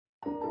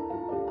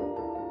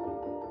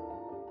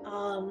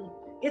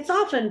it's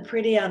often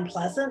pretty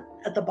unpleasant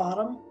at the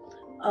bottom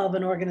of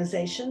an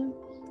organization.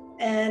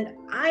 And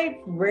I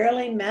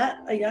rarely met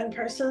a young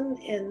person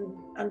in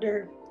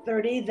under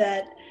 30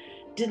 that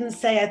didn't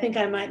say, I think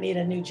I might need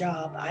a new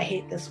job. I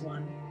hate this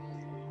one.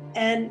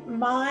 And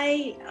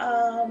my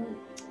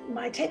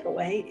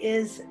takeaway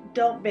is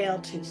don't bail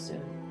too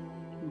soon.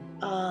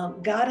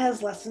 God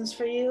has lessons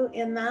for you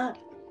in that.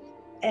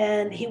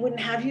 And he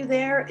wouldn't have you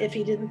there if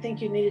he didn't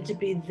think you needed to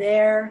be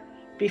there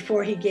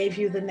before he gave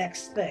you the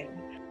next thing.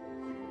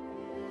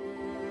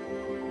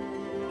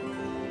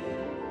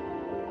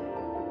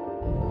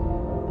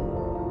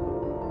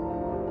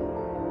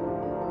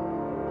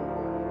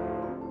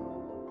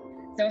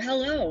 So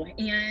hello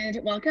and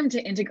welcome to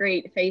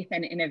Integrate Faith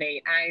and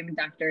Innovate. I'm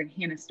Dr.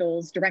 Hannah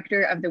Stoles,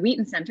 Director of the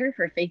Wheaton Center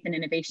for Faith and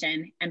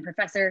Innovation and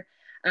Professor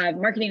of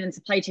Marketing and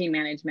Supply Chain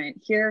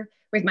Management, here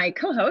with my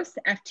co-host,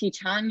 FT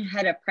Chung,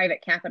 Head of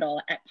Private Capital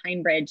at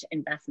PineBridge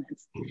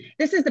Investments.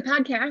 This is the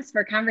podcast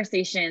for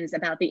conversations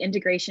about the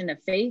integration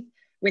of faith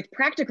with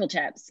practical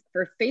tips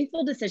for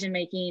faithful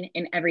decision-making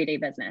in everyday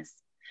business.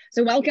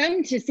 So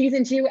welcome to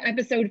season 2,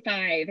 episode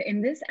 5.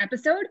 In this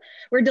episode,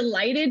 we're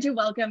delighted to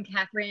welcome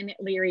Catherine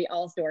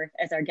Leary-Alsdorf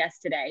as our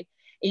guest today.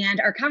 And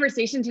our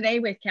conversation today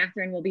with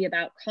Catherine will be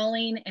about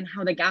calling and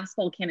how the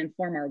gospel can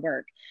inform our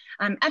work.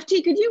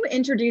 FT, could you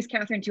introduce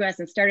Catherine to us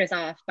and start us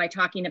off by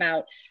talking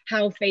about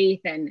how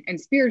faith and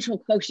spiritual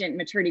quotient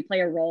maturity play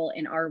a role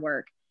in our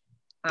work?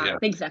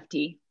 Thanks,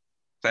 FT.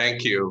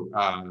 Thank you.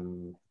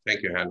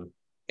 Thank you, Hannah.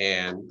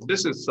 And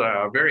this is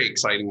very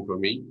exciting for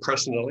me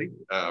personally,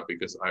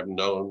 because I've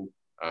known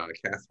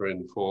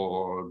Catherine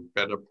for the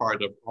better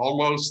part of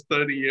almost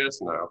 30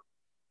 years now.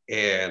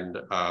 And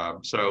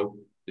so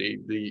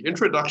the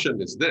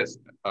introduction is this.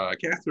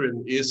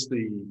 Catherine is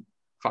the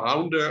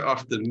founder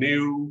of the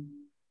new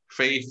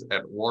faith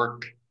at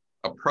work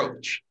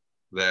approach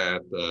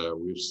that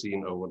we've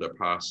seen over the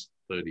past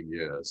 30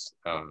 years.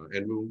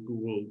 And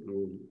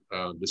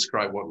we'll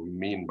describe what we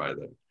mean by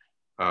that.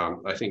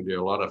 I think there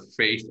are a lot of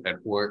faith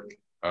at work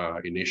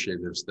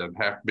initiatives that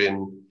have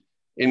been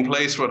in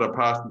place for the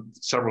past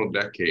several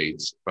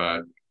decades,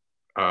 but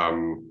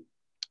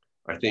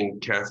I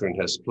think Catherine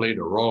has played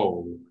a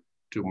role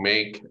to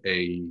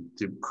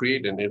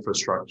create an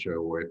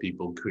infrastructure where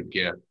people could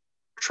get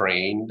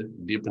trained,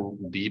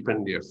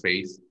 deepen their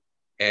faith,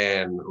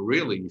 and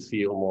really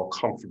feel more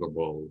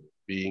comfortable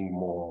being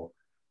more,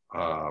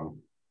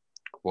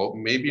 well,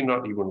 maybe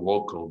not even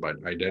vocal, but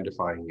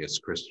identifying as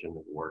Christian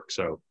at work.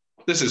 So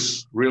this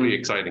is really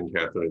exciting,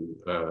 Catherine.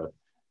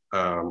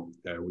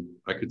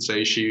 I could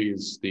say she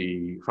is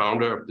the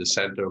founder of the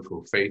Center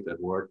for Faith at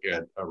Work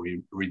at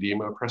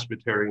Redeemer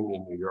Presbyterian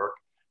in New York,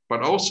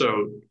 but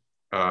also,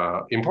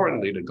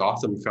 importantly, the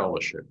Gotham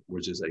Fellowship,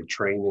 which is a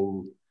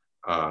training,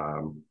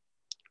 a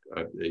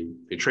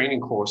training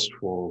course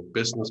for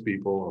business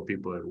people or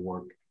people at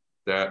work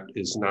that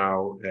is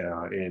now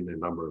in a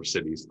number of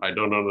cities. I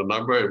don't know the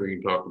number, and we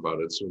can talk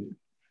about it soon.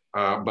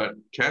 But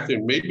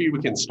Catherine, maybe we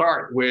can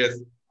start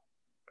with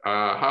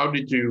how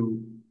did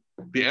you,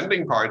 the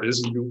ending part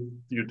is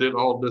you did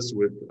all this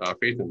with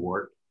Faith and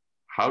Work.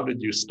 How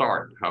did you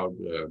start? How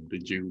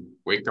did you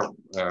wake up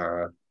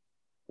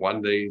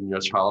one day in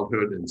your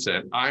childhood and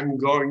said, I'm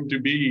going to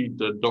be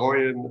the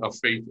doyen of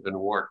Faith and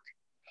Work?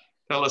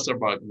 Tell us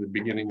about the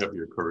beginning of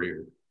your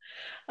career.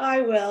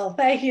 I will.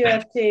 Thank you,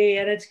 FT.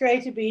 And it's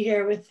great to be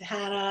here with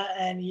Hannah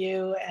and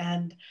you.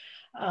 And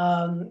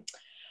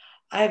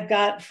I've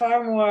got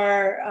far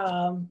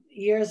more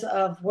years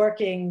of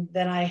working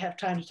than I have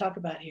time to talk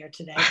about here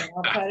today, but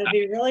I'll try to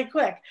be really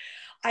quick.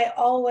 I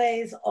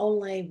always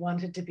only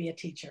wanted to be a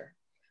teacher.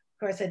 Of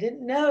course, I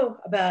didn't know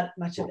about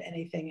much of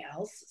anything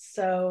else,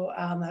 so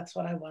that's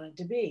what I wanted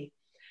to be.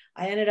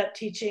 I ended up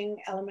teaching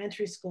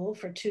elementary school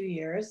for 2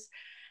 years,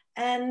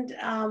 and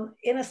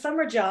in a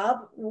summer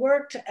job,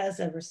 worked as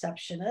a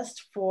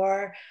receptionist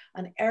for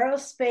an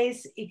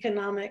aerospace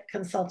economic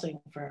consulting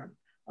firm.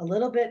 A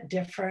little bit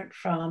different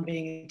from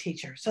being a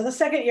teacher. So the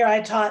second year I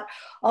taught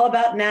all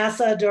about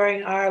NASA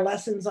during our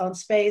lessons on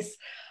space.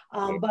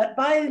 But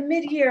by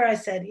mid-year I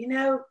said, you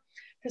know,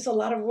 there's a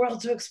lot of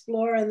world to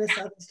explore and this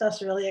other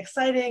stuff's really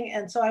exciting.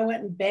 And so I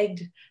went and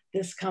begged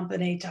this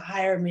company to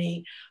hire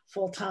me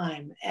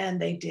full-time, and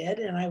they did.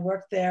 And I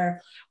worked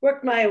there,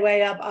 worked my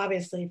way up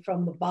obviously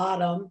from the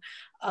bottom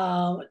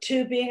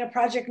to being a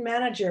project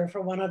manager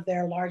for one of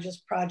their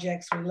largest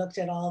projects. We looked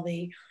at all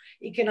the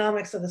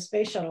economics of the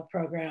space shuttle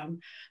program.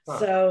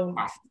 So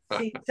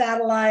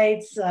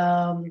satellites,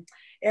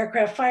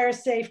 aircraft fire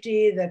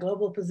safety, the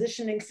global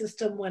positioning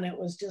system when it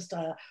was just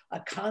a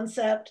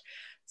concept.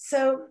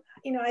 So,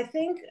 you know, I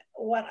think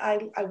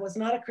I was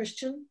not a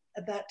Christian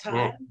at that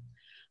time,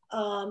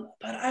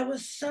 but I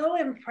was so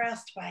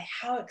impressed by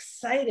how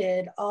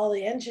excited all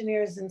the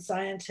engineers and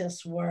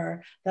scientists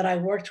were that I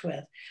worked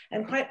with.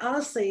 And quite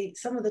honestly,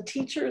 some of the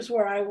teachers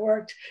where I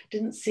worked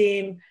didn't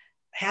seem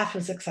half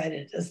as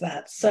excited as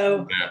that.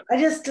 So I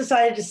just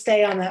decided to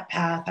stay on that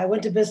path. I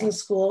went to business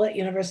school at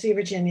University of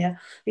Virginia.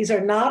 These are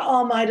not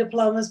all my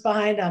diplomas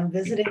behind. I'm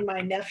visiting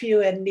my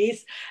nephew and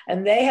niece,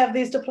 and they have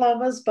these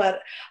diplomas,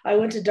 but I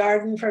went to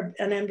Darden for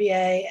an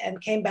MBA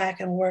and came back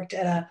and worked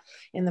at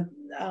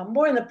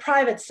more in the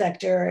private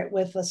sector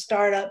with the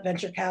startup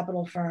venture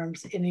capital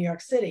firms in New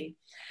York City.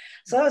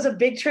 So that was a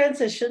big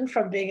transition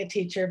from being a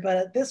teacher. But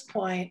at this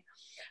point,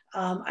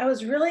 I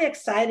was really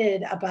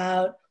excited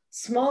about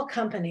small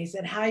companies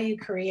and how you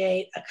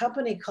create a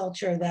company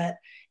culture that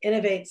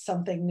innovates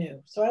something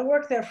new. So I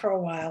worked there for a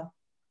while,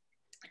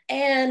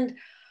 and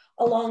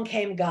along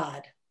came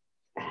God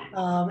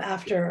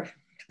after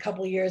a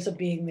couple of years of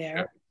being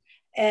there.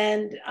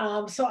 And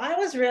so I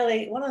was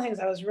really, one of the things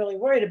I was really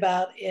worried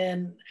about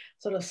in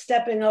sort of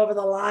stepping over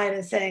the line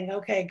and saying,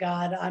 okay,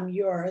 God, I'm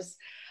yours,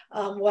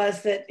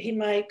 was that he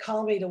might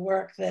call me to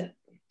work that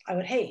I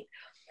would hate.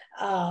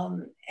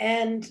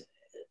 And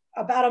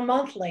about a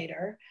month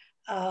later,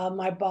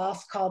 my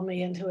boss called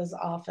me into his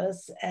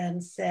office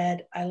and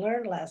said, I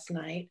learned last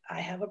night I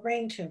have a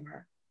brain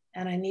tumor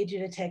and I need you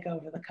to take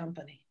over the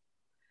company.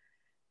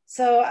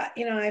 So,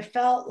 I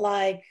felt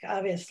like,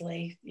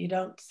 obviously, you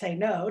don't say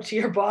no to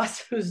your boss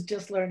who's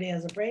just learned he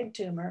has a brain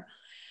tumor.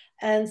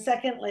 And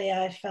secondly,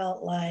 I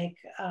felt like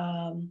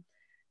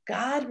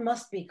God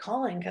must be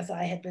calling, because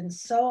I had been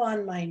so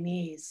on my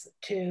knees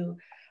to,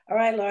 all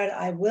right, Lord,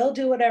 I will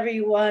do whatever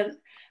you want,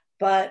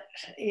 but,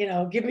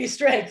 give me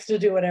strength to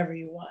do whatever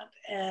you want.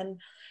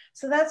 And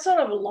so that sort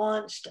of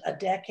launched a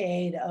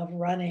decade of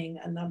running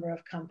a number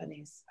of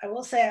companies. I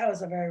will say I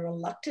was a very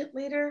reluctant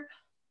leader.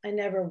 I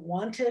never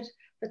wanted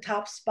the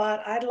top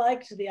spot. I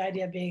liked the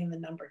idea of being the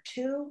number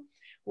two,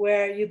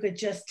 where you could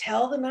just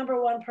tell the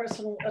number one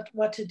person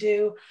what to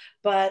do,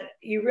 but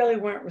you really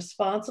weren't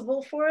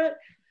responsible for it.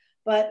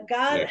 But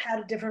God had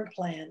a different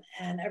plan.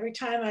 And every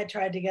time I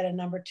tried to get a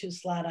number two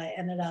slot, I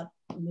ended up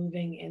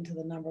moving into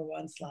the number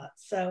one slot.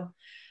 So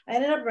I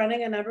ended up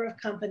running a number of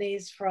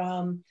companies,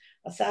 from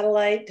a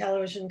satellite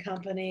television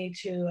company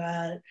to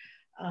a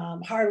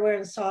hardware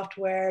and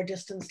software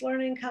distance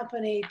learning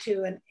company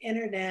to an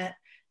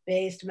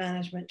internet-based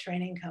management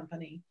training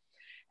company.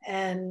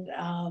 And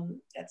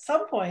at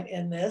some point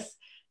in this,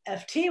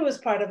 FT was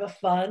part of a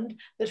fund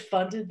that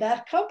funded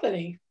that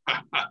company.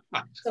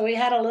 So we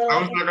had a little,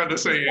 I was not going to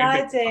say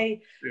besides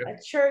a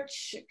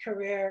church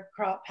career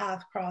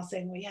path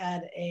crossing, we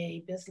had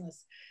a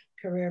business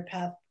career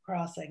path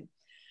crossing.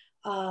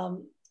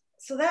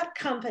 So that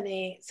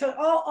company, so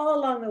all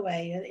along the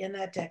way in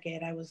that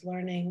decade, I was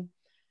learning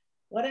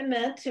what it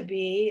meant to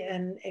be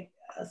a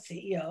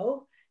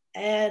CEO,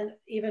 and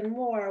even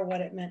more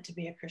what it meant to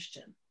be a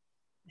Christian.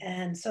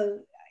 And so,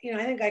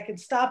 I think I could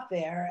stop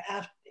there.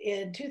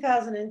 In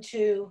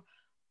 2002,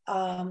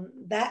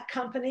 that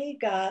company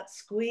got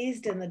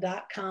squeezed in the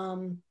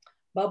dot-com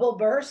bubble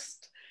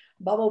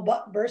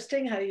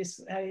bursting. How do you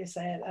say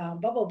it?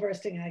 Bubble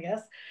bursting, I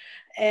guess.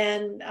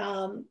 And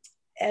I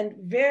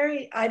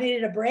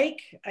needed a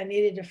break. I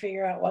needed to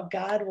figure out what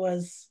God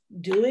was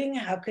doing.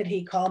 How could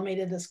he call me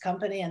to this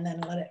company and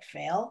then let it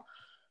fail?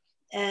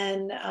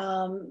 And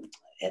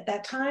at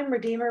that time,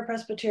 Redeemer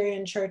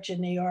Presbyterian Church in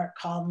New York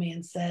called me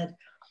and said,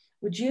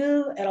 would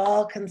you at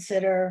all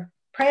consider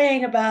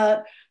praying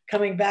about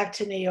coming back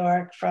to New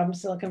York from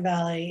Silicon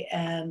Valley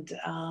and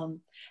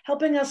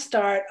helping us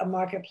start a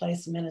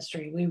marketplace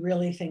ministry? We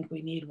really think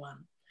we need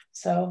one.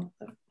 So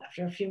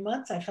after a few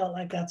months, I felt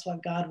like that's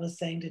what God was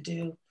saying to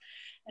do,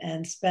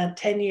 and spent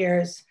 10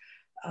 years.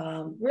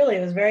 Really,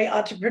 it was a very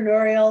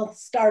entrepreneurial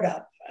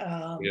startup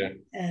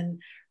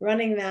and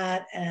running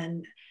that.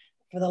 And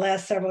for the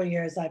last several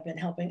years, I've been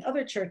helping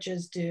other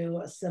churches do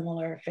a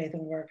similar faith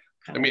and work.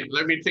 Let me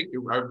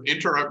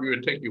interrupt you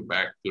and take you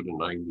back to the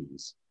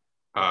 90s.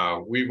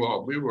 We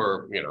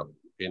were,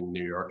 in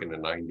New York in the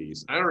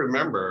 90s. I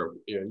remember,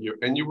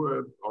 you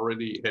were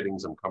already heading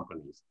some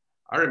companies.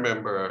 I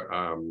remember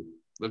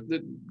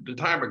the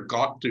time I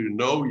got to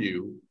know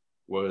you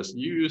was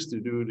you used to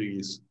do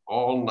these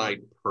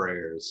all-night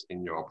prayers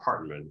in your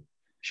apartment.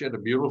 She had a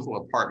beautiful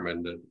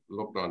apartment that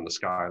looked on the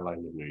skyline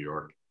of New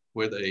York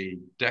with a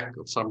deck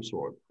of some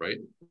sort, right?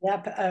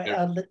 Yep,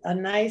 a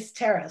nice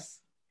terrace.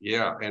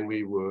 Yeah, and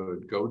we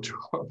would go to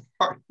our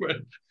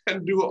apartment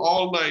and do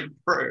all-night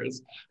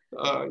prayers.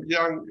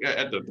 Young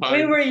at the time.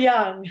 We were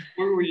young.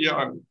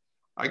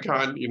 I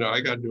can't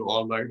do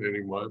all night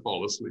anymore. I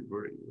fall asleep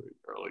very, very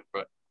early.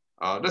 But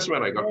that's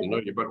when I got to know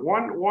you. But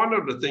one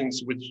of the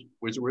things which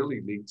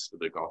really leads to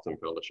the Gotham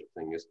Fellowship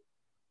thing is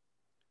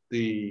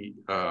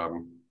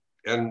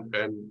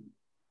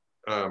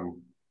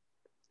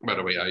by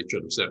the way, I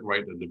should have said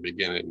right at the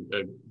beginning,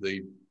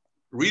 the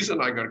reason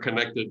I got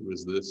connected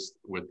with this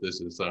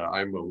is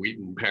I'm a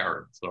Wheaton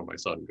parent, so my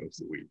son goes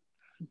to Wheaton.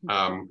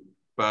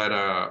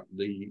 But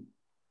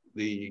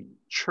the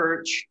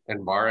church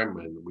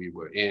environment we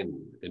were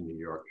in New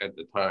York at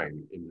the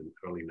time, in the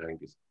early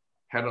 90s,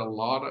 had a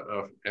lot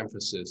of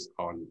emphasis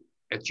on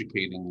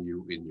educating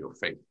you in your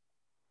faith.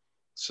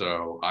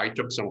 So I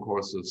took some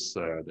courses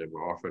that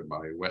were offered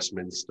by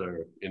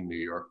Westminster in New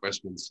York,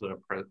 Westminster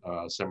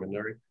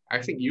Seminary.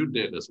 I think you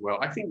did as well.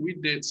 I think we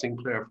did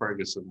Sinclair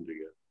Ferguson,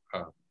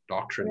 the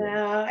doctrine.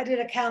 No, I did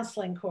a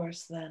counseling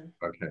course then.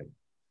 Okay.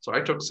 So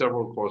I took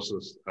several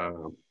courses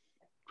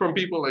from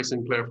people like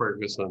Sinclair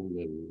Ferguson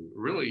and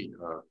really,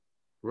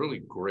 really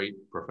great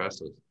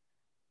professors.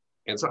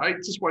 And so I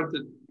just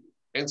wanted,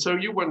 and so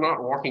you were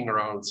not walking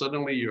around,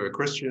 suddenly you're a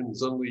Christian,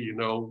 suddenly you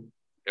know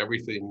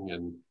everything.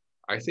 And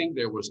I think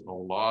there was a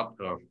lot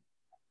of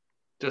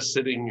just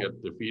sitting at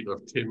the feet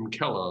of Tim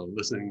Keller,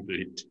 listening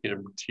to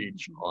Tim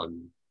teach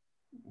on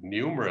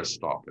numerous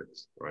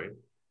topics, right?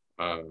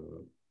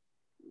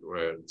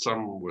 Where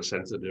some were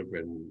sensitive,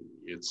 and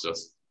it's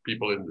just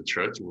people in the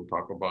church will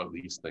talk about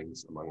these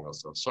things among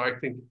ourselves. So I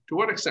think, to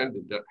what extent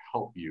did that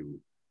help you?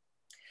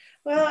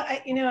 Well,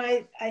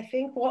 I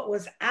think what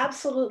was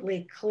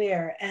absolutely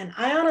clear, and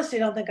I honestly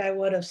don't think I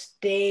would have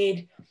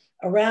stayed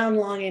around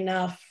long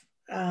enough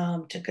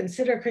to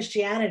consider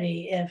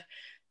Christianity if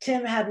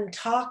Tim hadn't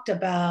talked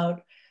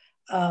about,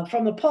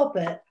 from the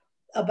pulpit,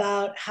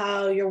 about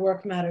how your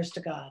work matters to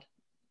God.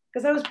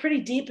 Because I was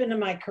pretty deep into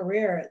my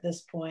career at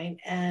this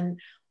point, and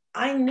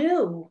I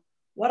knew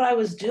what I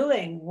was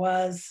doing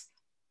was,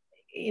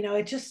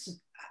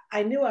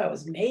 I knew I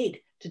was made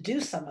to do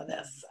some of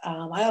this.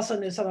 I also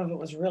knew some of it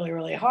was really,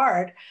 really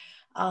hard.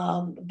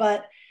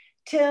 But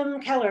Tim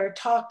Keller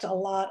talked a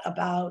lot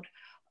about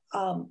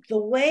the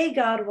way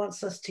God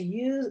wants us to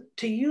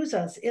use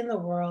us in the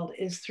world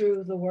is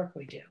through the work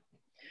we do.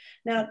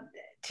 Now,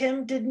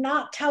 Tim did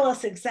not tell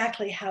us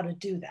exactly how to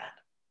do that.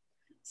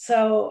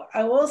 So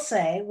I will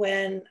say,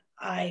 when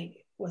I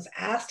was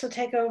asked to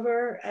take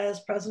over as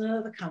president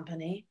of the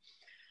company,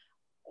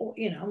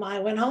 I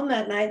went home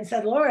that night and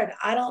said, Lord,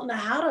 I don't know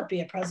how to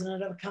be a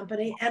president of a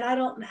company, and I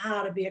don't know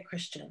how to be a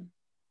Christian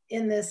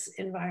in this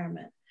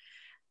environment.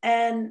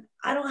 And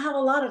I don't have a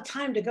lot of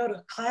time to go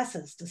to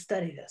classes to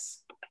study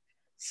this.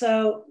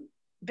 So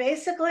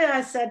basically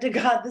I said to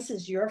God, this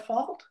is your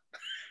fault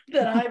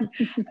that I'm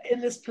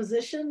in this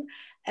position,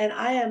 and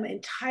I am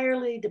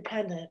entirely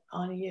dependent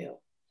on you.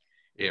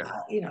 Yeah.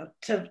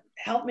 To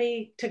help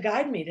me, to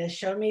guide me, to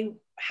show me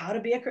how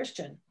to be a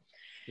Christian.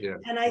 Yeah.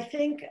 And I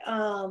think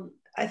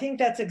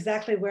that's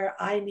exactly where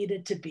I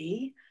needed to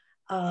be.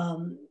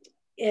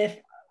 If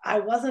I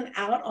wasn't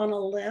out on a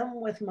limb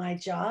with my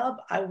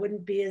job, I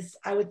would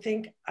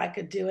think I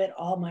could do it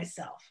all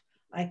myself.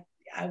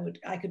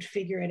 I could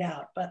figure it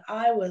out, but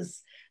I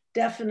was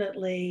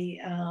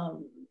definitely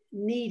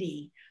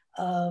needy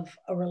of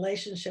a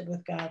relationship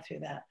with God through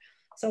that.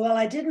 So while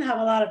I didn't have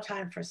a lot of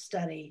time for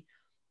study,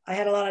 I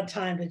had a lot of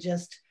time to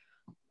just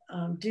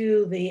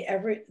do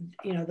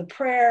the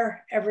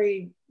prayer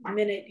every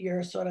minute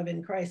you're sort of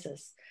in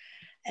crisis,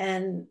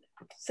 and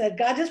said,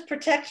 God, just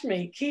protect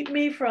me, keep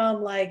me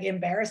from like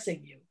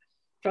embarrassing you,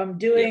 from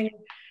doing. Yeah.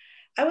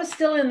 I was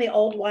still in the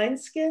old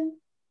wineskin,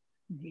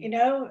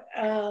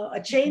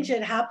 a change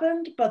had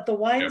happened, but the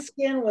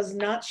wineskin was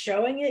not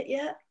showing it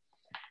yet.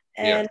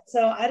 And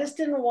so I just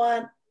didn't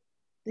want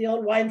the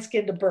old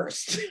wineskin to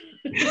burst.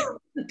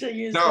 To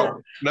use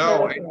no.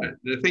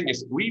 The thing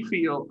is,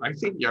 I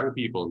think young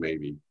people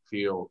maybe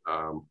feel,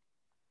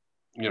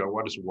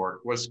 what is work?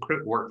 What's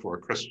work for a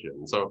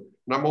Christian? So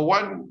number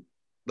one,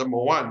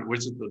 which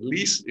is the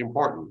least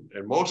important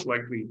and most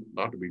likely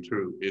not to be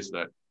true, is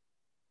that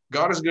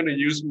God is going to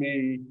use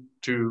me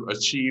to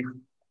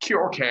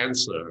cure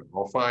cancer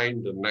or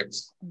find the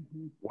next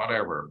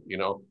whatever,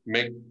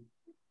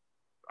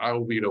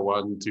 I'll be the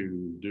one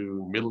to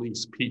do Middle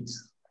East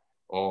peace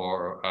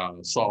or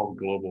solve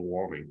global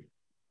warming.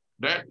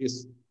 That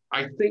is,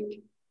 I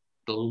think,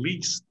 the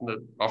least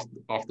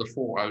of the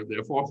four. There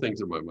are four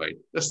things in my mind.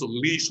 That's the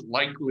least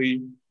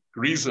likely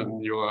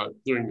reason you are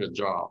doing the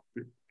job.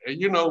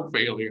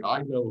 Failure.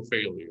 I know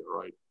failure,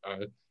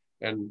 right?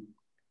 And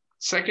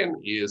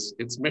second is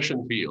it's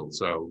mission field.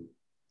 So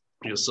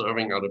you're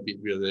serving other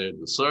people. You're there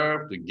to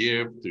serve, to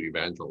give, to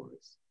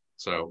evangelize.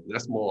 So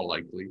that's more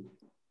likely.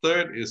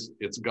 Third is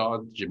it's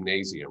God's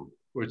gymnasium,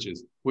 which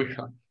is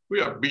we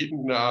are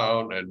beaten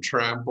down and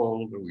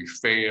trampled, and we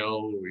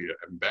fail, we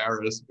are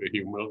embarrassed, we're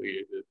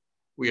humiliated,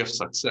 we have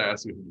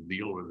success, we have to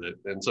deal with it.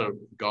 And so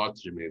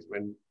God's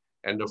gymnasium.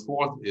 And the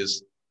fourth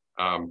is,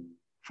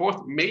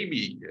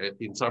 maybe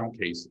in some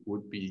case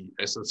would be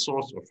as a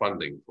source of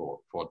funding for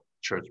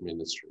church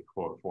ministry,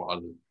 for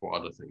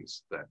other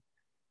things, that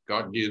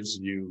God gives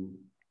you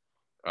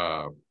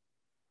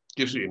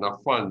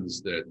enough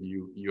funds that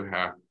you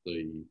have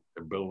the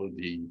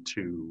ability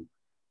to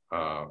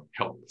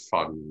help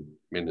fund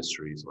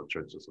ministries or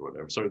churches or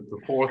whatever. So the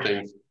four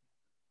things: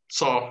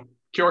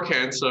 cure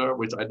cancer,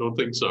 which I don't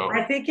think so.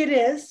 I think it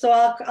is. So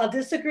I'll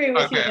disagree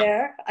with you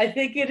there. I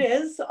think it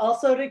is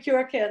also to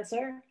cure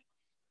cancer.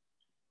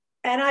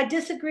 And I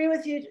disagree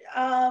with you.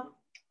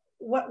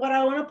 What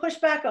I want to push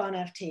back on,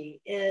 FT,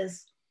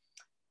 is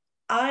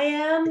I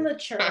am the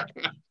church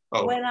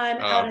when I'm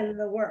out in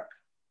the work.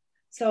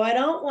 So I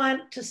don't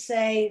want to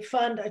say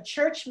fund a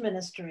church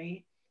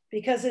ministry,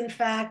 because in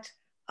fact,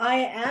 I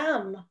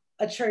am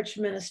a church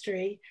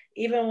ministry,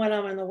 even when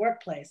I'm in the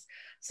workplace.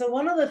 So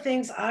one of the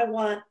things I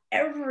want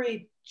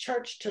every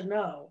church to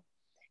know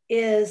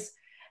is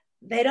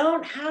they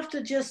don't have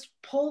to just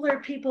pull their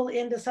people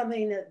into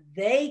something that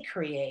they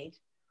create,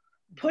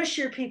 push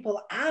your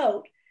people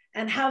out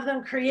and have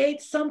them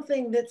create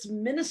something that's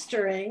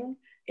ministering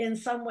in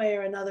some way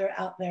or another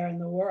out there in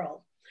the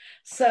world.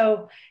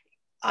 So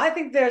I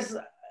think there's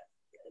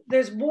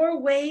more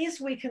ways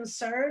we can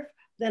serve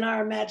than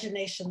our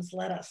imaginations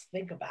let us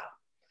think about.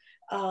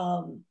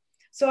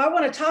 So I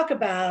want to talk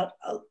about,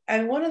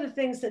 and one of the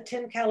things that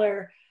Tim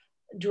Keller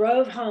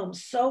drove home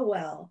so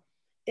well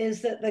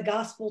is that the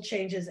gospel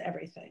changes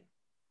everything.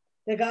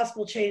 The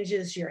gospel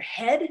changes your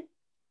head,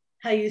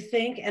 how you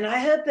think. And I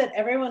hope that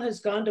everyone who's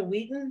gone to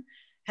Wheaton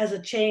has a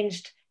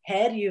changed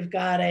head. You've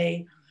got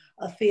a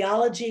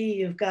theology,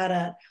 you've got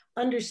an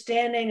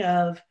understanding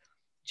of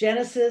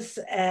Genesis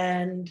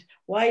and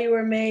why you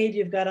were made.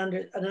 You've got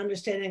an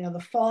understanding of the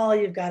fall.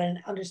 You've got an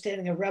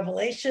understanding of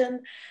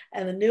Revelation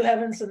and the new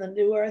heavens and the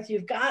new earth.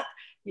 You've got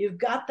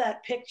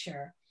that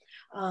picture,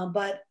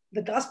 but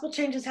the gospel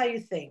changes how you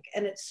think,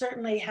 and it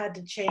certainly had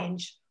to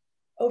change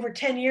over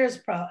 10 years,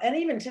 and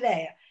even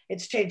today,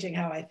 it's changing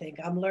how I think.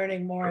 I'm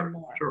learning more and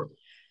more. Sure.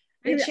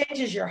 It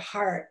changes your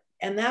heart,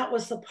 and that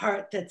was the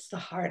part that's the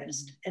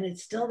hardest, and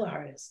it's still the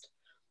hardest.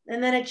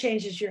 And then it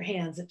changes your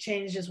hands. It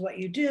changes what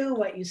you do,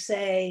 what you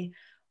say,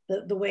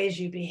 the ways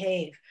you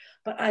behave.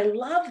 But I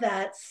love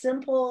that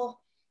simple,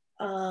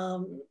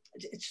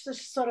 it's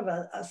just sort of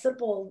a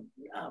simple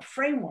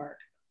framework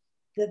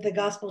that the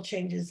gospel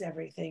changes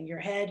everything, your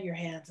head, your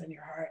hands, and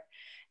your heart.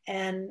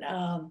 And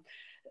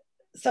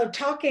so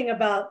talking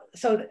about,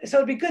 so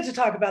it'd be good to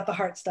talk about the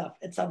heart stuff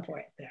at some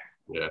point there.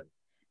 Yeah.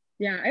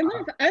 Yeah,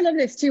 I love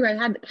this too. I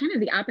had kind of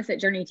the opposite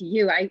journey to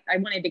you. I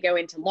wanted to go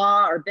into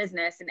law or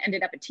business and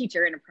ended up a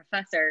teacher and a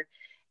professor.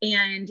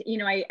 And, you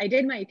know, I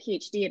did my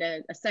PhD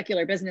at a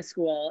secular business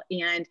school.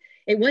 And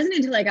it wasn't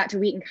until I got to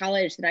Wheaton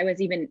College that I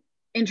was even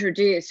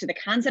introduced to the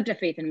concept of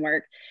faith and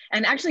work.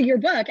 And actually your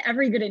book,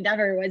 Every Good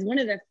Endeavor, was one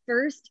of the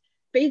first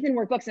faith and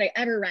work books that I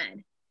ever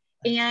read.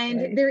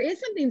 And there is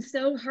something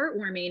so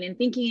heartwarming in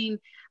thinking,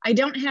 I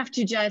don't have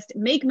to just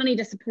make money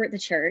to support the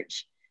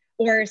church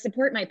or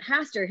support my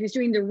pastor who's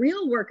doing the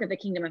real work of the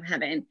kingdom of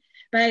heaven,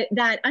 but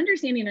that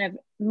understanding of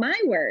my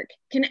work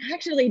can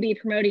actually be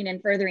promoting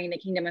and furthering the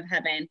kingdom of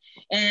heaven.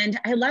 And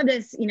I love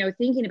this, you know,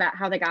 thinking about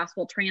how the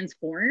gospel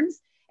transforms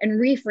and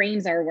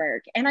reframes our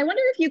work. And I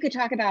wonder if you could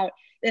talk about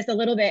this a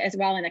little bit as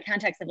well in the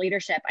context of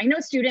leadership. I know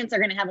students are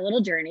going to have a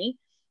little journey,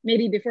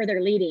 maybe before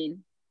they're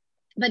leading,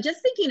 but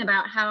just thinking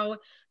about how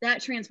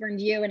that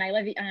transformed you. And I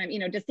love, you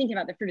know, just thinking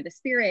about the fruit of the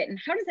Spirit and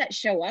how does that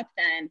show up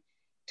then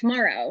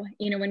tomorrow,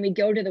 you know, when we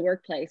go to the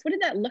workplace? What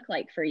did that look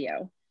like for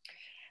you?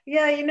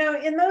 Yeah, you know,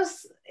 in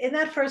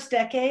that first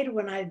decade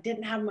when I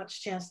didn't have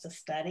much chance to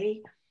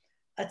study,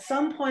 at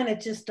some point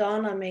it just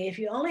dawned on me, if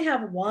you only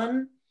have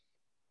one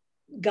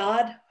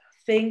God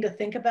thing to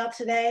think about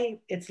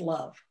today, it's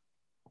love.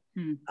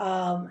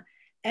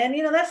 And,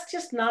 you know, that's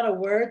just not a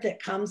word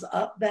that comes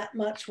up that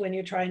much when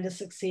you're trying to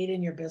succeed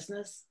in your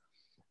business.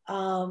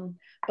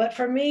 But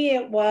for me,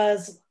 it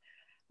was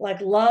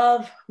like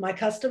love my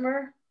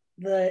customer,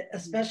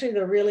 especially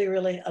the really,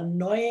 really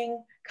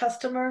annoying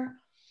customer.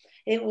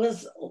 It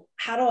was,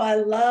 how do I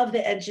love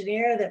the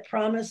engineer that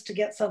promised to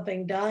get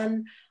something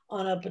done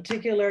on a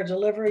particular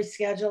delivery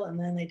schedule and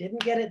then they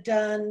didn't get it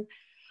done.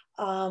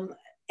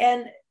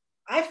 And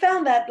I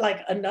found that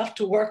like enough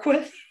to work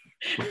with.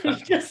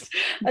 Just,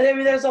 I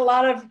mean, there's a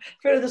lot of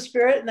fruit of the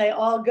Spirit and they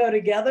all go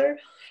together.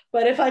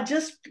 But if I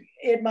just,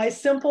 in my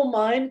simple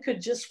mind,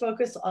 could just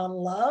focus on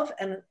love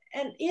and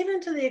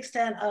even to the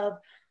extent of,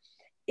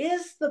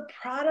 is the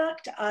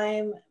product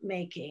I'm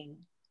making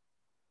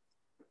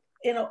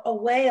in a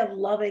way of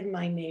loving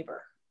my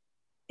neighbor?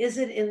 Is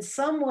it in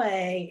some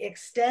way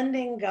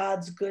extending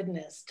God's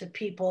goodness to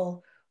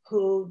people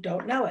who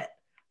don't know it,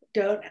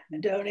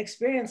 don't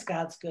experience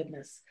God's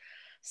goodness?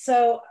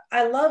 So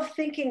I love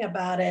thinking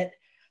about it,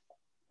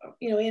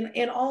 you know,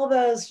 in all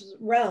those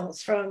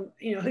realms, from,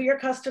 you know, who your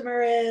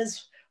customer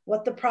is,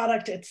 what the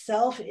product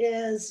itself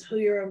is, who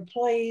your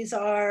employees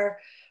are,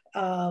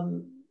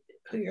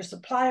 who your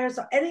suppliers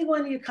are,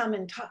 anyone you come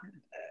in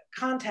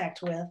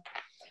contact with,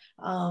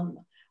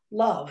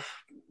 love.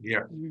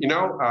 Yeah, you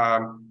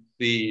know,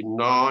 the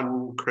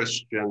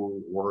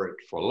non-Christian word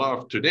for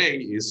love today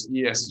is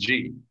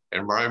ESG,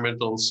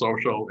 environmental,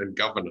 social, and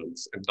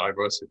governance, and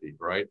diversity,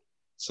 right?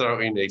 So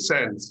in a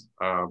sense,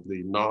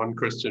 the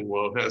non-Christian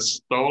world has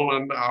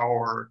stolen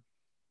the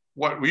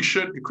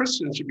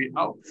Christians should be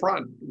out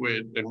front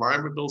with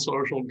environmental,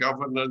 social,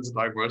 governance,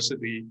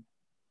 diversity,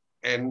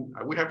 and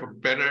we have a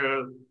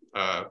better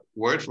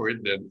word for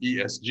it than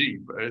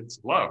ESG, but it's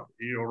love.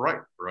 You're right?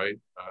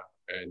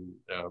 And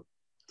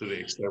to the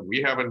extent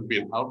we haven't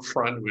been out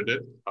front with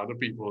it, other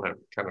people have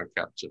kind of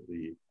captured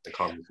the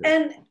conversation.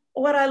 And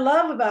what I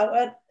love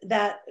about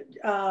that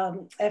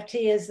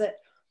FT is that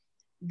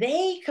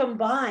they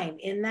combine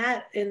in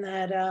that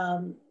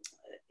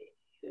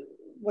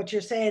what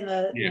you're saying,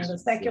 you know, the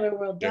secular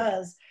world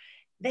does,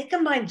 they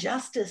combine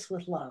justice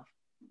with love.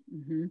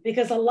 Mm-hmm.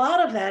 Because a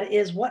lot of that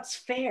is what's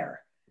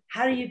fair.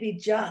 How do you be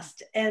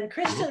just? And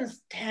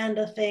Christians tend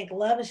to think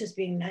love is just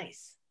being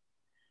nice.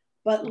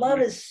 But love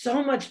is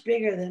so much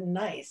bigger than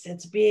nice.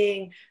 It's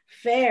being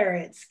fair.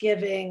 It's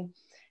giving,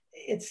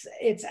 it's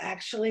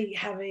actually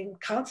having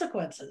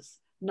consequences,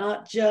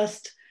 not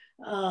just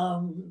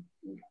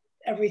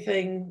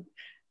everything,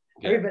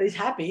 everybody's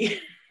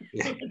happy.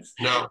 Yeah.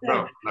 No.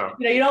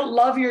 You don't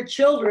love your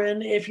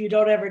children if you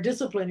don't ever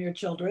discipline your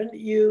children.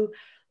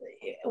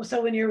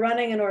 So when you're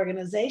running an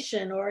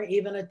organization or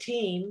even a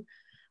team,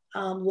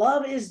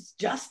 love is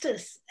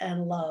justice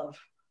and love,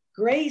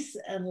 grace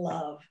and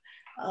love.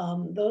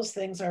 Those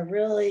things are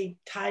really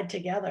tied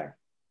together.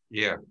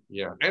 Yeah.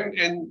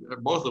 And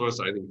both of us,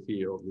 I think,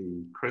 feel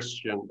the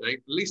Christian, at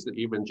least the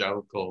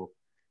evangelical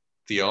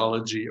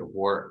theology of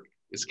work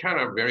is kind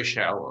of very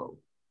shallow,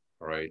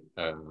 right?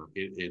 And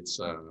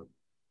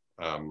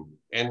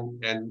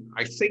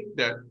I think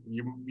that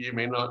you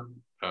may not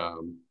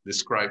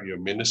describe your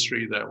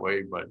ministry that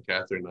way, but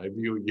Catherine, I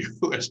view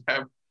you as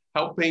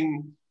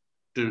helping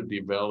to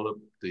develop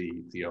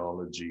the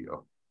theology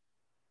of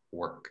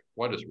work.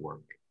 What is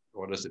work?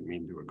 What does it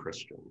mean to a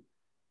Christian?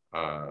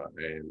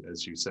 And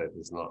as you said,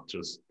 it's not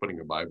just putting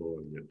a Bible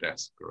on your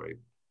desk, right?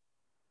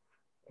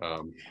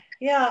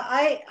 Yeah,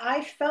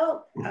 I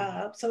felt,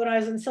 so when I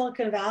was in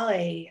Silicon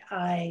Valley,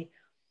 I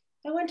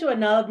went to a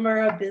number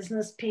of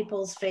business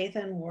people's faith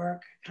and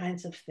work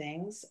kinds of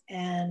things.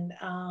 And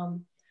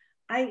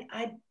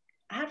I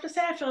have to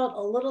say, I felt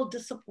a little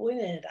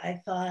disappointed. I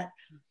thought,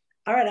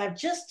 all right, I've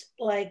just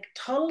like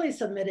totally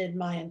submitted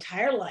my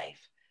entire life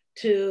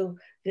to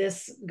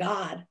this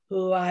God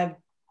who I've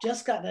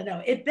just gotten to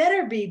know. It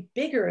better be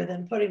bigger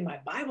than putting my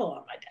Bible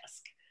on my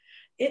desk.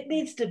 It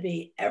needs to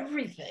be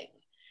everything.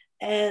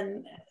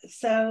 And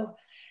so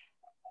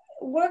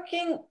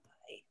working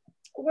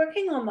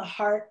on the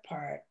heart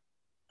part,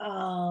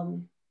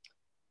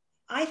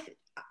 I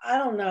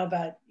don't know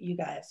about you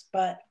guys,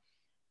 but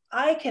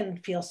I can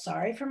feel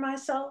sorry for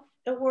myself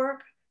at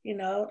work,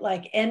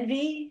 like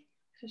envy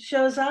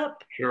shows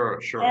up. Sure.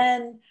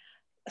 And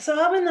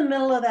so I'm in the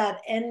middle of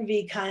that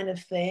envy kind of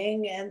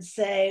thing and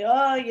say,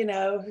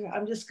 oh,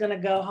 I'm just going to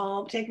go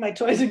home, take my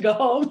toys and go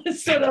home.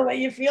 It's sort of what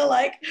you feel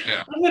like.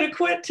 Yeah. I'm going to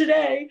quit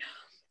today.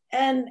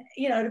 And,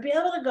 to be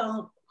able to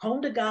go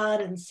home to God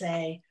and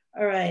say,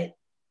 all right,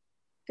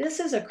 this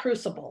is a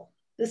crucible.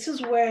 This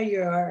is where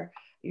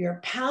you're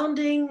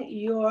pounding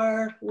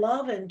your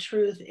love and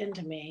truth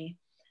into me.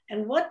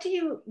 And what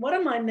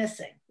am I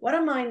missing? What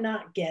am I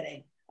not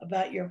getting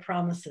about your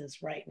promises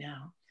right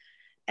now?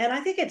 And I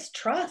think it's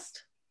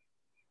trust.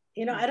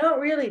 I don't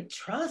really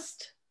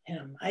trust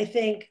him. I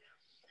think,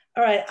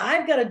 all right,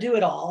 I've got to do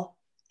it all.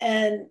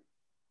 And,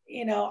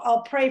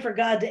 I'll pray for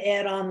God to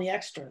add on the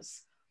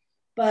extras.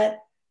 But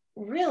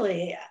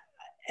really,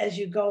 as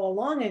you go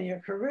along in your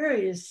career,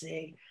 you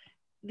see,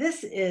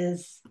 this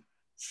is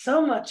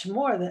so much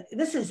more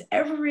this is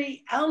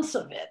every ounce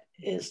of it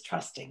is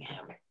trusting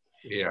him.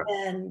 Yeah.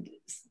 And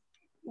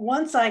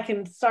once I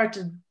can start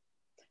to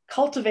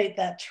cultivate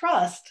that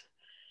trust,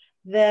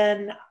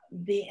 then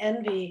the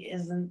envy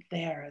isn't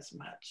there as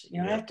much.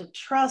 I have to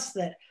trust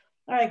that,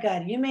 all right,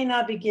 God, you may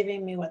not be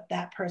giving me what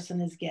that person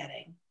is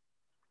getting,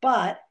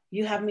 but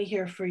you have me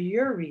here for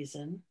your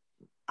reason.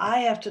 I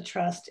have to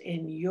trust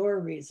in your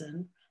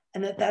reason,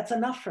 and that's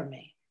enough for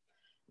me.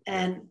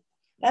 And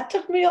that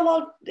took me a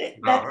long,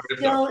 that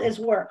still is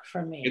work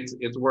for me.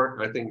 It's work,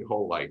 I think,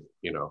 whole life,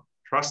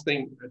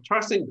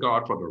 trusting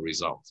God for the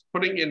results,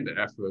 putting in the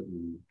effort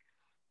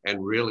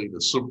and really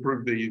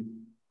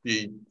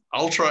the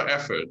ultra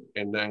effort,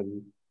 and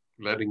then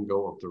letting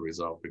go of the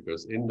result,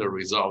 because in the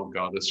result,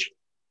 God is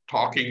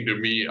talking to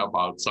me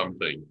about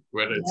something,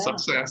 whether it's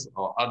success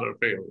or other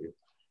failure.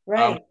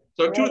 Right.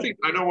 Two things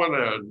I don't want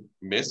to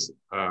miss,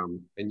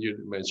 and you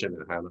mentioned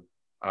it,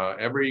 Hannah.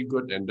 Every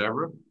Good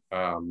Endeavor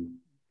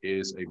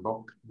is a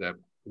book that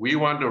we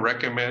want to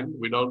recommend.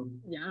 We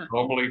don't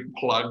normally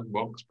plug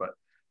books, but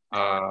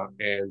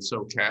and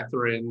so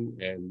Catherine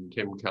and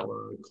Tim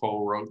Keller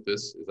co-wrote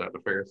this. Is that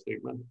a fair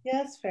statement?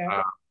 Yeah, it's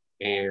fair.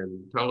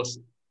 And tell us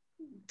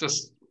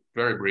just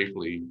very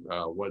briefly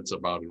what it's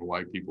about and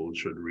why people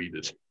should read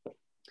it.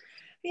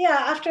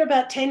 Yeah, after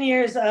about 10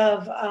 years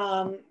of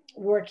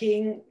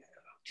working,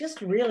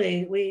 just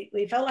really,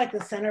 we felt like the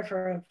Center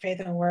for Faith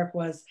and Work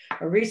was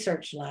a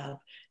research lab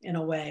in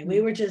a way.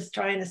 We were just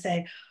trying to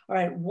say, all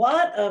right,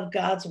 what of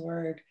God's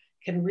word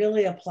can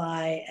really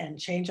apply and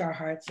change our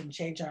hearts and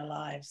change our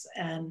lives?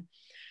 And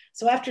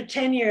so after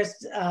 10 years,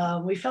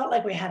 we felt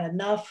like we had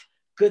enough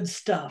good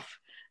stuff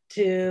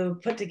to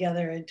put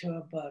together into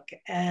a book.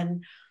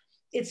 And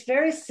it's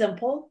very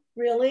simple,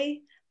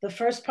 really. The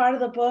first part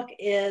of the book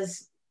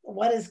is,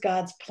 what is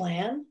God's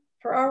plan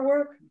for our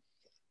work?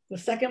 The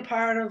second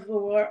part of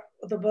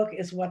the book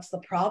is, what's the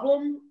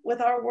problem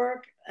with our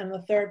work? And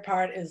the third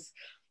part is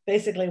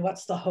basically,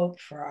 what's the hope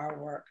for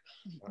our work?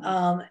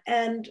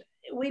 And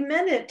we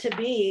meant it to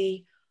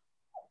be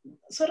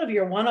sort of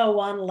your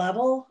 101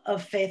 level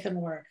of faith and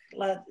work.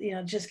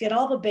 Just get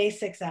all the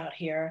basics out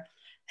here.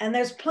 And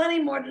there's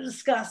plenty more to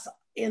discuss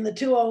in the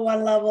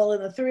 201 level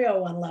and the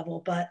 301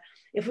 level. But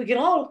if we can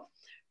all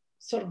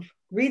sort of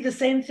read the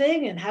same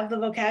thing and have the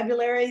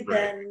vocabulary,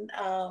 Right.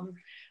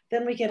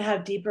 then we can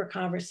have deeper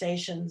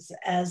conversations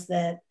as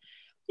that,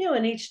 you know,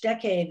 in each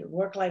decade,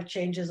 work life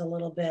changes a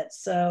little bit.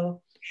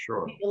 So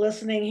Sure. people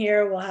listening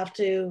here will have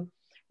to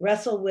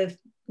wrestle with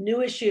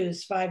new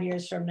issues 5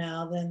 years from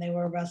now than they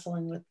were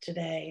wrestling with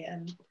today.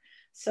 And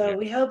so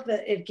we hope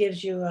that it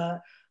gives you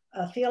a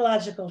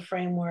theological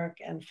framework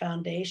and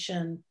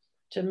foundation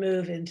to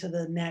move into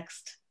the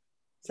next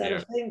set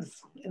of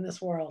things in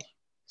this world.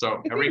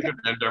 So every good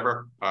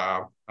endeavor,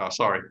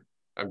 sorry,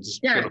 I'm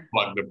just going to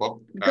plug the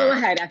book. Go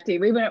ahead, FT.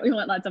 We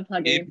want lots of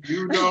plugging. If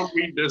you don't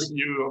read this,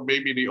 you may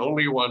be the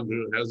only one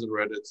who hasn't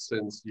read it,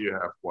 since you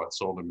have, what,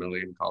 sold 1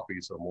 million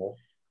copies or more?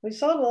 We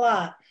sold a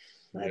lot,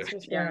 that's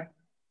for sure. Yeah.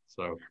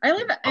 So I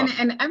love it.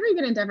 And Every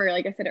Good Endeavor,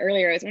 like I said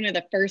earlier, is one of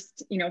the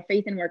first, you know,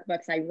 faith and work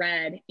books I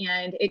read,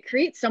 and it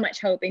creates so much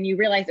hope, and you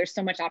realize there's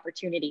so much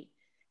opportunity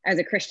as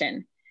a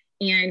Christian.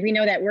 And we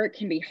know that work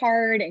can be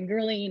hard and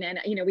grueling, and,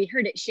 you know, we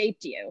heard it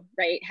shaped you,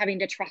 right? Having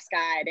to trust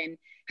God and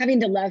having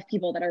to love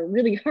people that are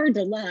really hard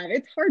to love.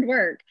 It's hard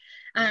work.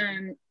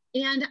 And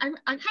I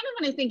kind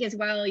of want to think as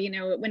well, you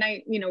know, when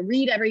I, you know,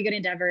 read Every Good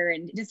Endeavor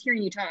and just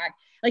hearing you talk,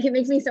 like, it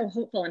makes me so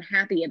hopeful and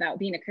happy about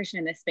being a Christian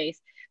in this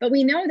space. But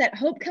we know that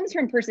hope comes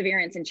from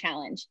perseverance and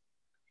challenge.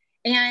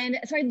 And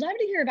so I'd love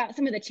to hear about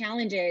some of the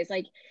challenges.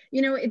 Like,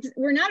 you know,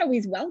 we're not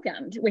always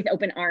welcomed with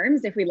open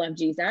arms if we love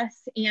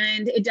Jesus.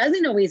 And it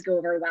doesn't always go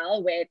over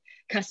well with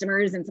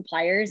customers and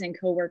suppliers and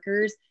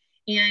coworkers.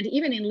 And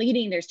even in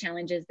leading, there's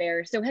challenges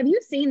there. So have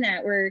you seen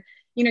that where,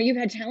 you know, you've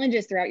had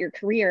challenges throughout your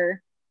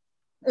career,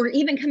 or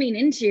even coming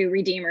into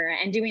Redeemer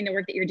and doing the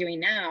work that you're doing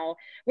now?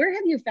 Where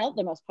have you felt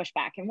the most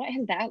pushback, and what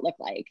has that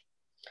looked like?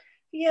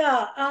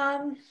 Yeah,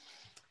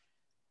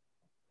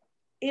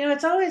 you know,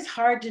 it's always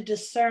hard to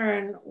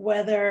discern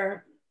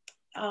whether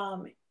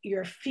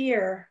your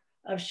fear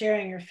of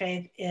sharing your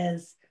faith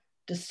is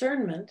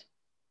discernment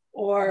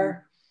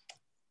or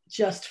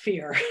just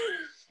fear.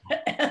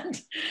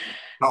 And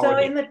so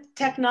in the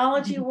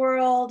technology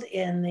world,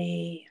 in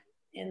the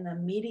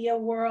media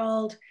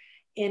world,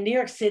 in New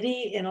York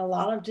City, in a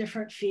lot of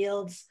different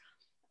fields,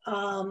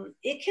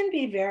 it can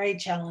be very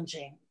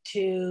challenging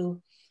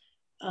to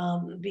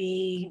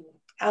be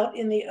out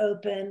in the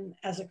open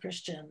as a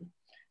Christian.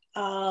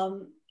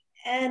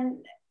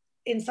 And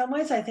in some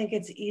ways, I think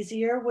it's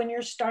easier when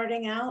you're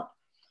starting out,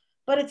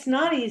 but it's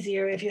not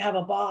easier if you have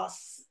a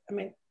boss. I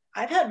mean,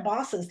 I've had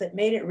bosses that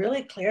made it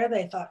really clear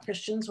they thought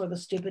Christians were the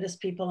stupidest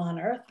people on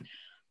earth.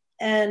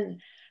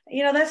 And,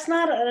 you know, that's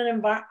not an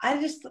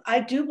environment. I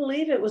do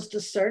believe it was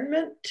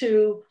discernment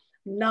to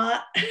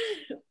not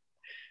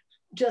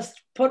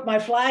just put my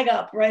flag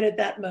up right at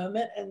that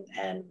moment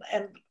and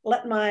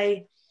let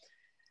my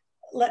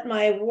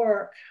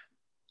work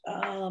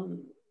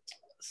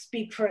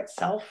speak for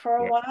itself for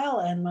a while,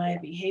 and my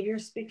behavior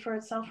speak for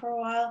itself for a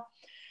while.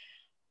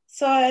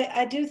 So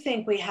I do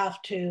think we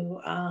have to,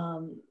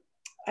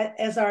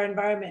 as our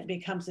environment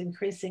becomes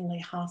increasingly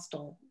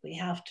hostile, we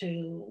have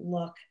to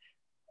look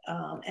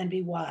and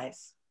be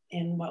wise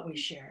in what we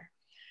share.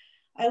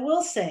 I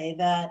will say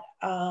that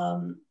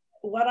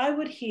what I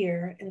would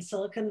hear in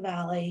Silicon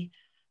Valley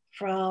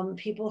from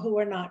people who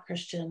were not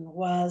Christian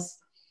was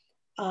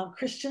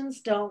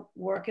Christians don't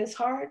work as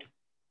hard.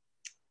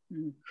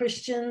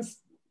 Christians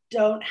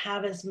don't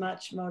have as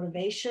much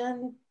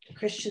motivation.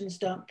 Christians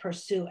don't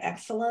pursue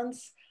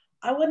excellence.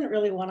 I wouldn't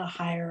really want to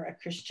hire a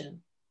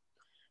Christian.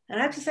 And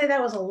I have to say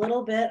that was a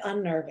little bit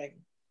unnerving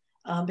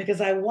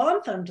because I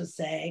want them to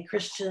say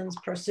Christians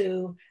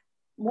pursue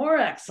more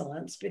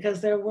excellence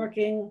because they're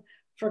working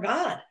for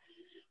God.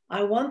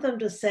 I want them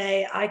to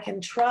say, I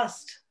can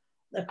trust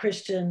a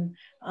Christian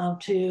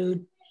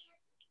to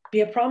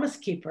be a promise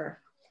keeper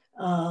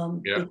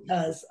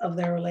because of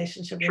their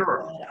relationship with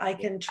God. I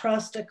can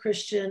trust a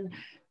Christian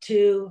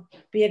to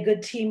be a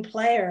good team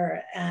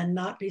player and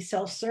not be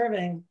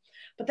self-serving,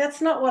 but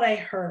that's not what I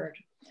heard.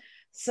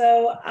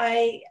 So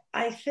I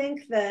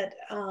think that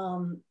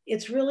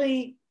it's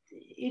really,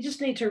 you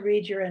just need to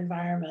read your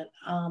environment.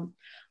 On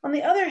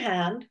the other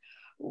hand,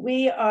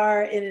 we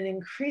are in an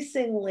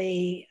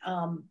increasingly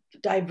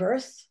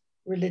diverse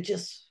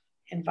religious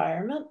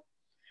environment.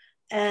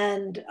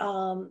 And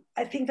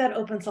I think that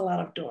opens a lot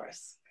of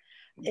doors.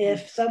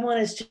 If someone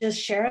is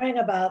just sharing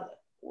about,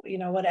 you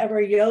know,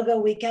 whatever yoga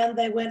weekend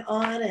they went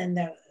on and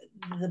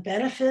the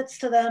benefits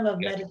to them of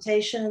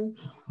meditation,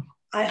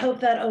 I hope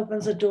that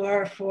opens a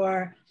door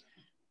for,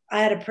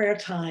 I had a prayer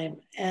time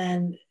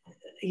and,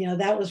 you know,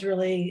 that was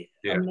really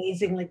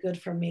amazingly good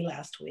for me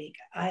last week.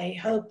 I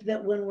hope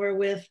that when we're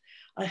with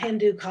a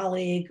Hindu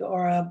colleague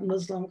or a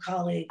Muslim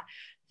colleague,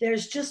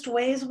 there's just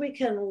ways we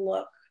can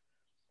look,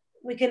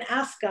 we can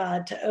ask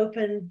God to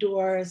open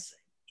doors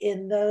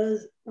in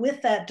those,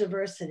 with that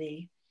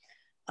diversity.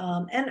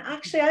 And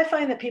actually, I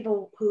find that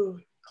people who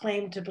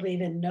claim to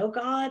believe in no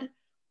God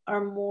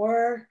are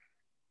more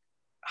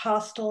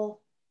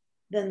hostile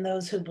than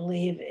those who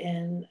believe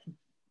in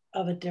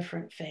of a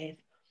different faith.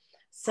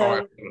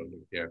 So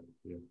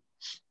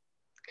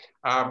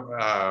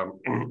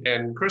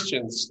And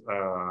Christians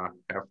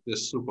have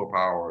this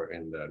superpower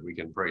in that we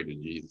can pray to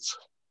Jesus.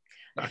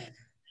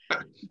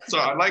 So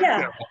I like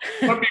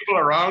some people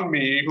around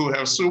me who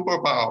have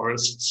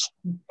superpowers.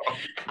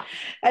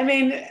 I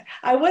mean,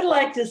 I would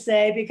like to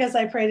say, because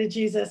I pray to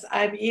Jesus,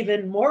 I'm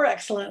even more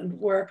excellent at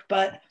work,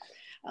 but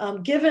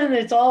given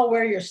it's all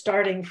where you're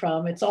starting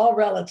from, it's all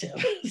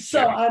relative.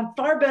 So I'm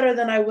far better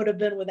than I would have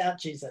been without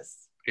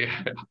Jesus.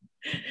 Yeah.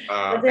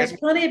 But there's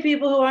plenty of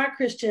people who aren't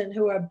Christian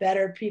who are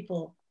better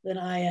people than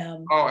I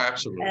am. Oh,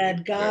 absolutely.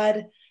 And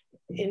God,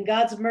 in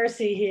God's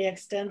mercy, he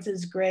extends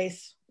his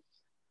grace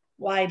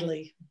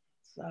widely.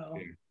 So.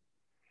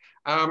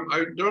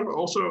 I don't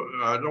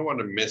want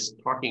to miss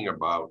talking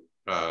about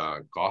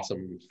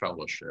Gotham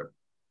Fellowship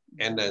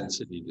and then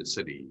City to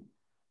City,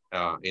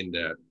 in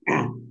that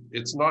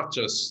it's not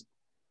just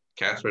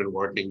Catherine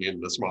working in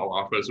the small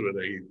office with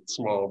a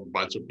small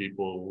bunch of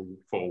people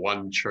for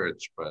one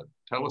church, but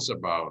tell us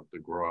about the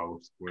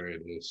growth, where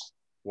it is,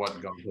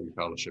 what Gotham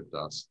Fellowship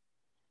does.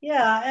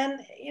 Yeah,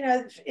 and you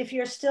know, if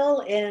you're still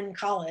in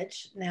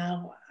college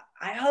now,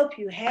 I hope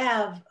you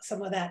have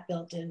some of that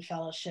built-in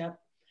fellowship.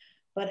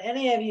 But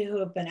any of you who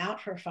have been out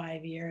for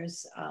 5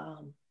 years,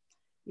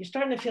 you're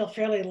starting to feel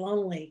fairly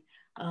lonely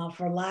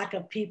for lack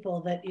of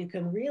people that you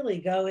can really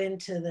go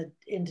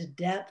into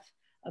depth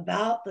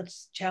about the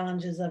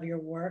challenges of your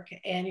work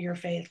and your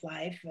faith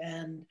life.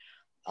 And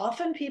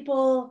often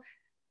people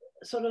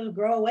sort of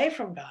grow away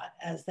from God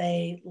as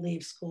they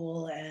leave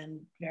school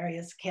and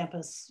various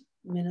campus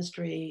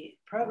ministry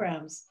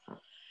programs.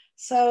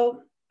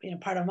 So, you know,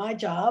 part of my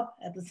job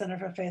at the Center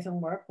for Faith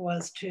and Work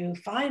was to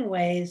find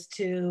ways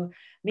to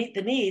meet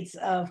the needs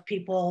of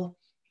people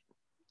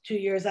 2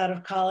 years out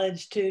of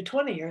college to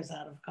 20 years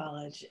out of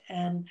college.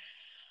 And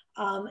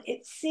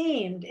it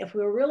seemed, if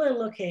we were really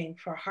looking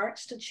for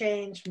hearts to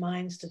change,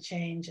 minds to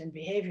change, and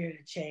behavior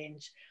to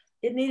change,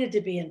 it needed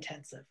to be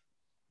intensive.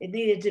 It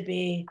needed to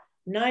be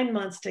 9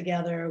 months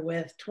together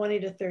with 20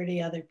 to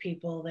 30 other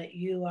people that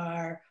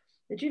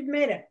you've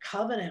made a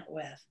covenant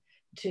with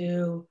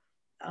to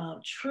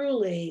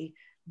truly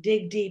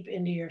dig deep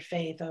into your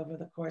faith over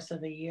the course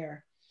of a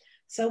year.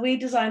 So we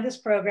designed this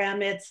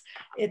program.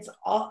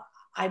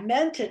 I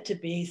meant it to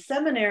be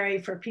seminary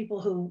for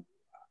people who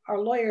are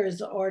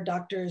lawyers or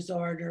doctors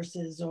or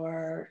nurses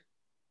or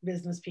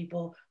business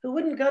people who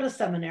wouldn't go to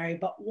seminary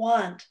but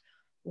want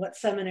what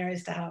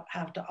seminaries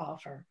have to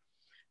offer.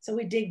 So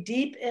we dig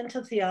deep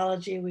into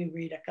theology. We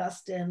read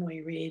Augustine,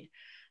 we read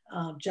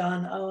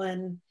John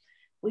Owen.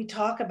 We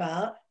talk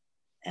about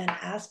and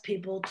ask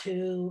people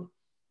to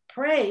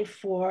pray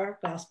for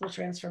gospel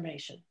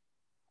transformation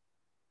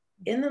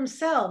in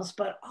themselves,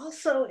 but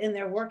also in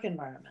their work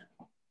environment.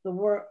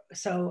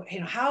 So, you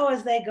know, how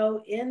as they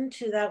go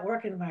into that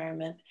work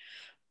environment,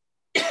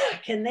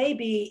 can they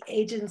be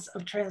agents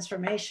of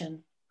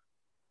transformation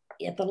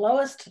at the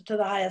lowest to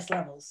the highest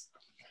levels?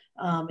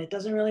 It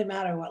doesn't really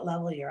matter what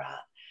level you're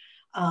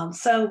at.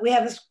 So we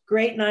have this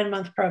great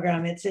 9-month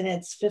program. It's in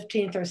its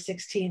 15th or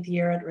 16th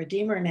year at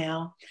Redeemer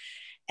now.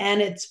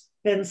 And it's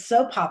been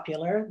so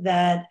popular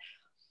that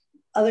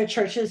other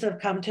churches have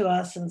come to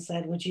us and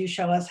said, would you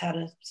show us how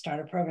to start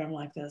a program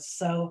like this?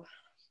 So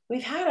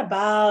we've had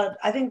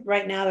I think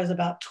right now there's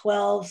about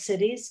 12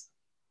 cities,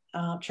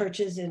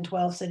 churches in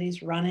 12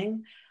 cities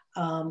running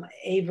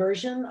a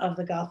version of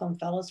the Gotham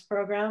Fellows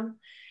program.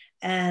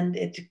 And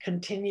it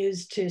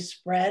continues to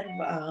spread.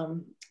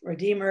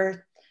 Redeemer's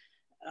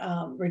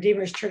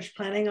church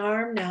planning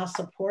arm now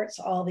supports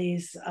all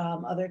these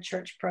other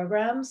church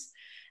programs.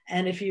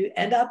 And if you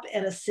end up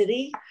in a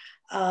city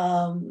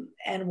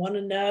and want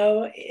to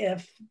know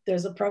if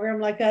there's a program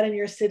like that in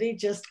your city,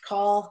 just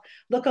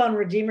look on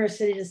Redeemer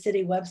City to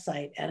City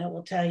website, and it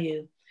will tell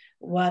you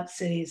what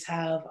cities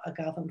have a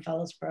Gotham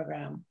Fellows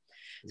program.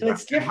 So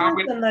it's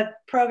different than the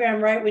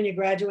program right when you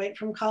graduate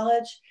from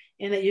college,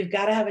 in that you've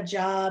got to have a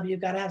job,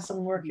 you've got to have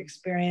some work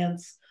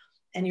experience,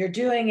 and you're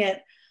doing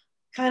it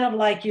kind of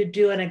like you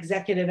do an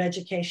executive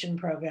education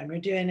program. You're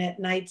doing it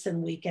nights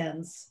and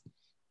weekends.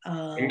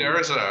 And there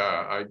is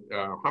how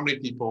many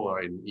people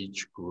are in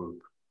each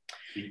group?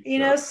 You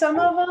know, some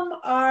of them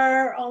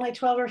are only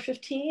 12 or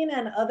 15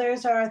 and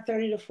others are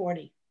 30 to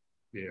 40.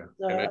 Yeah,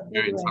 so and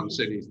in some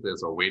cities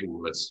there's a waiting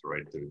list,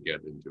 right, to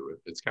get into it.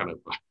 It's kind of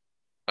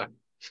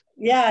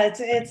yeah,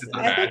 it's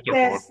I think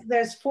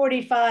there's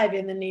 45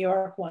 in the New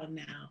York one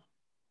now.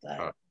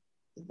 So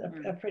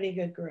a pretty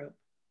good group.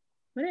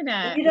 You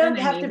don't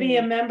have to be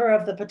a member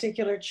of the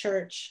particular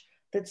church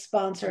that's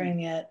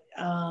sponsoring it.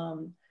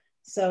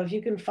 So if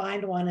you can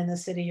find one in the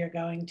city you're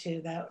going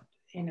to, that,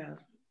 you know,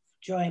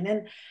 join.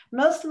 And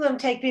most of them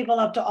take people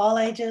up to all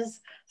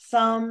ages.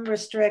 Some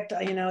restrict,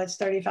 you know, it's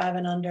 35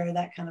 and under,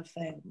 that kind of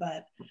thing.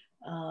 But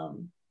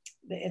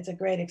it's a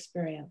great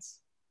experience.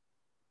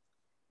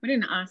 What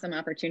an awesome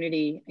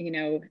opportunity, you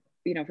know,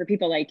 for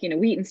people like, you know,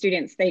 Wheaton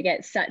students, they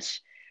get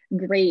such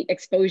great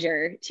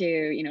exposure to,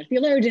 you know,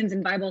 theologians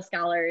and Bible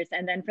scholars.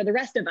 And then for the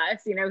rest of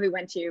us, you know, who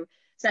went to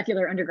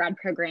secular undergrad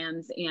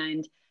programs,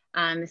 and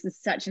this is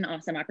such an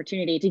awesome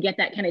opportunity to get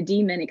that kind of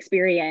demon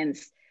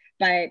experience,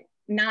 but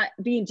not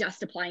being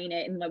just applying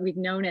it in what we've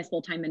known as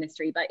full-time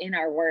ministry, but in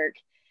our work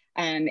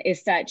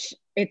is such,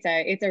 it's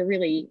a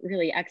really,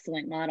 really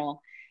excellent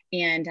model.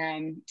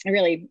 And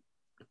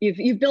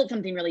you've built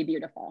something really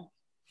beautiful.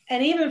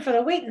 And even for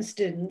the Wheaton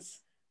students,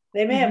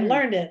 they may have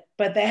learned it,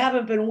 but they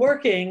haven't been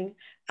working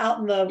out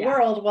in the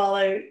world while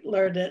I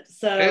learned it.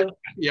 So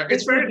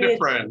it's very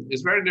different.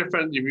 It's very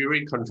different if you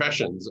read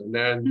Confessions, and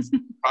then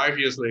 5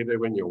 years later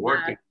when you're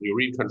working, you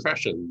read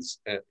Confessions.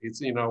 And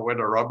it's, where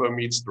the rubber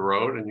meets the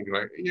road, and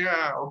you're like,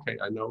 yeah, okay,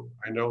 I know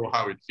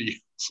how it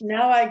feels.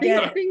 Now I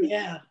get it.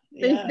 Yeah.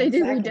 They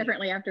do read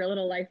differently after a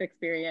little life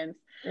experience.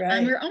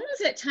 Right. We're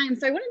almost at time.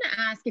 So I wanted to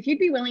ask if you'd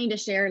be willing to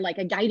share like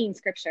a guiding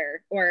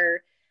scripture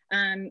or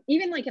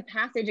even like a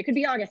passage. It could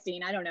be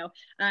Augustine, I don't know.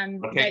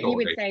 That you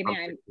would say,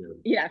 man,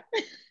 yeah.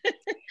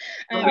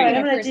 All right,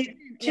 I'm going to do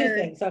two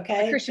things,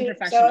 okay? Christian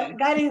professional.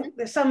 So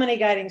there's so many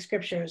guiding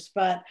scriptures,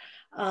 but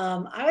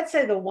I would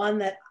say the one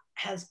that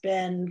has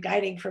been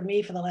guiding for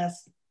me for the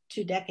last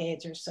 2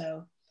 decades or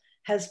so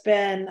has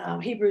been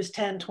Hebrews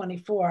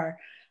 10:24.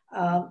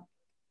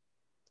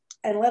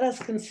 And let us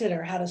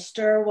consider how to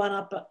stir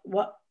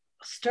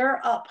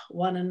up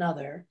one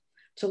another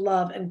to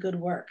love and good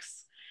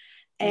works.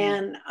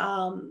 And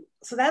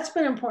so that's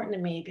been important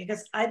to me,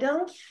 because I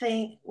don't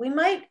think we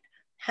might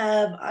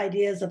have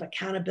ideas of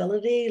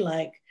accountability,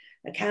 like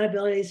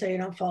accountability so you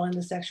don't fall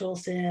into sexual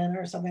sin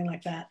or something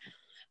like that.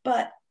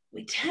 But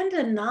we tend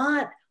to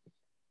not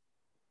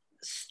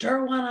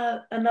stir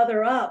one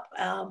another up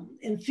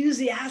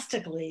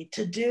enthusiastically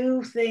to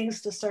do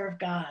things to serve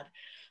God.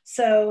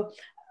 So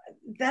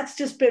that's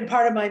just been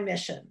part of my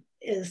mission,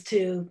 is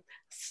to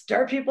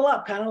stir people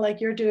up, kind of like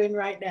you're doing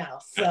right now.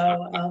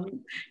 So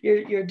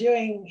you're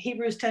doing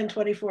Hebrews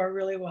 10:24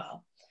 really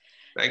well.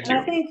 Thank you.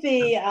 And I think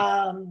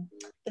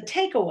the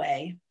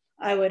takeaway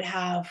I would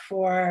have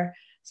for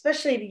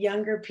especially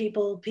younger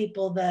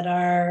people that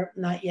are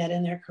not yet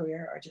in their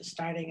career or just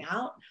starting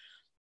out,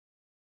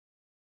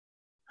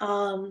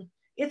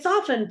 it's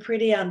often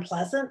pretty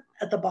unpleasant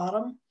at the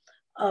bottom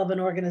of an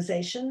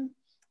organization.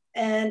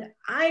 And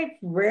I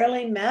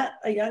rarely met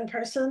a young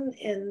person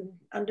in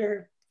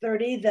under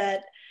 30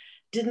 that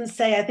didn't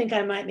say, I think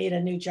I might need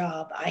a new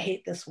job. I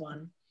hate this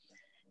one.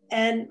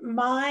 And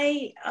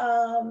my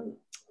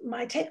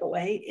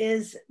takeaway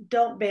is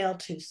don't bail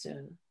too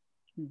soon.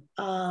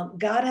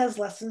 God has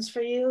lessons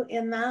for you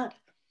in that.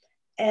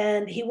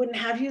 And he wouldn't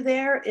have you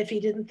there if he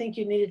didn't think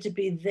you needed to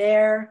be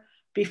there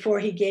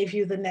before he gave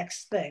you the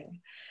next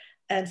thing.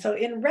 And so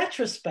in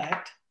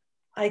retrospect,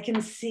 I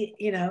can see,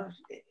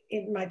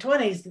 in my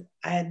 20s,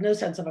 I had no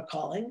sense of a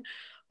calling.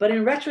 But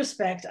in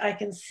retrospect, I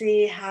can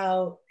see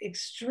how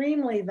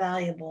extremely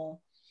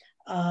valuable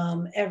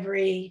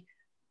every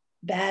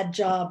bad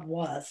job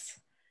was.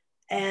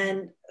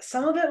 And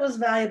some of it was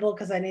valuable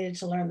because I needed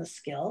to learn the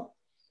skill.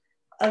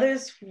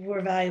 Others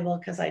were valuable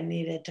because I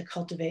needed to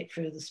cultivate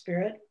fruit of the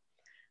Spirit.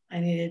 I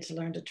needed to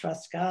learn to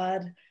trust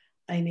God.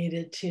 I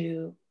needed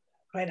to,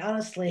 quite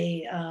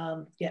honestly,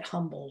 get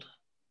humbled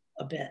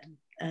a bit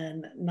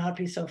and not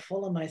be so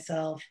full of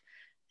myself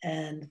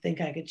and think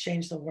I could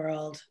change the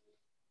world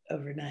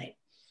overnight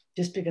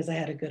just because I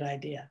had a good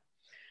idea.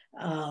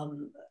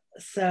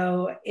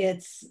 So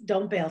it's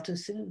don't bail too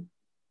soon.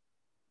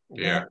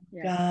 Yeah.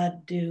 Let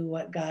God do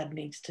what God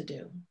needs to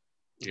do.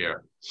 Yeah.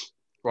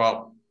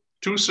 Well,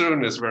 too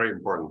soon is very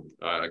important.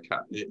 At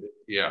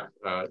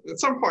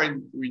some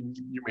point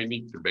you may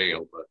need to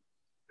bail,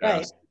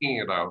 but sticking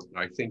it out,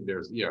 I think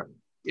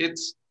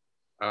it's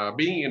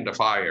being in the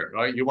fire,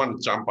 right? You want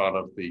to jump out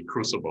of the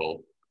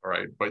crucible,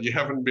 right? But you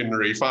haven't been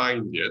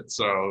refined yet,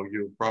 so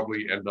you'll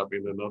probably end up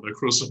in another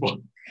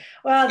crucible.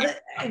 Well,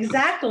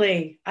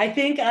 exactly. I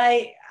think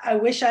I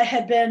wish I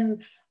had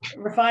been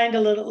refined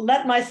a little,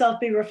 let myself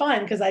be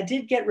refined, because I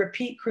did get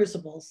repeat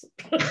crucibles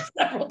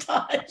several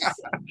times.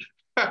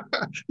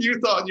 You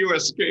thought you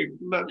escaped.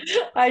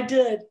 I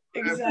did,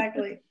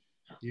 exactly.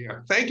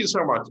 Yeah, thank you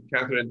so much,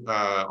 Catherine.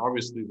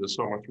 Obviously, there's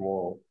so much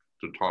more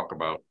to talk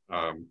about.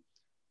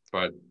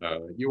 But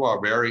you are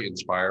very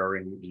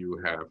inspiring. You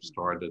have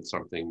started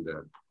something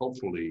that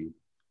hopefully,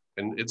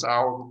 and it's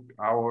our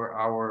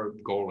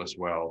goal as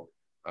well.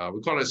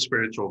 We call it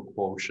spiritual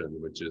quotient,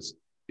 which is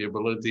the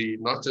ability,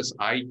 not just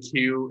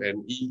IQ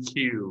and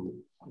EQ,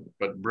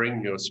 but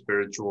bring your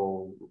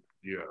spiritual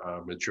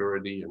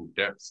maturity and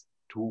depth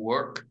to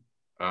work.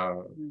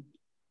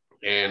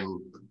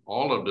 And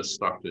all of the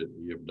stuff that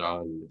you've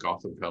done,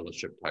 Gotham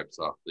Fellowship type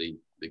stuff, the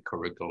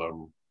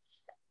curriculum,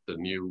 the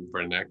new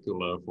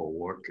vernacular for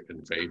work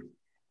and faith,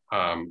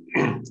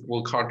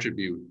 will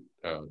contribute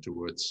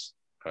towards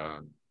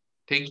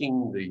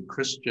taking the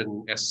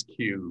Christian SQ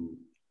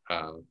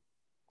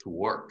to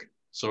work,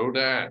 so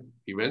that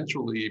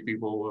eventually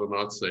people will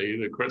not say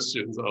the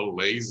Christians are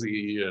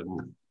lazy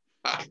and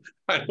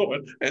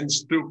and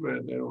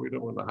stupid, and we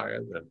don't want to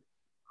hire them.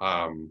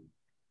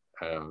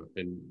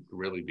 And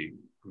really, we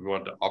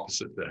want the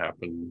opposite to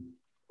happen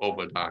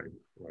over time,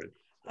 right?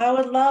 I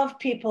would love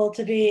people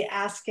to be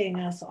asking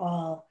us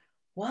all,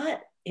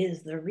 what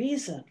is the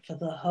reason for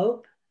the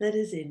hope that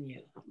is in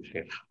you.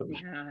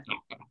 Yeah.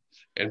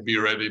 And be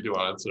ready to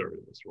answer it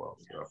as well.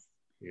 So,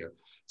 yeah.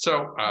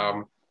 So,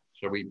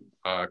 shall we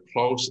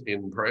close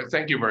in prayer?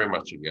 Thank you very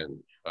much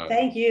again.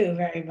 Thank you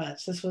very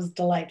much. This was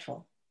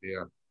delightful.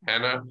 Yeah.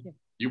 Hannah,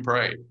 you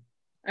pray.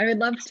 I would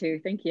love to.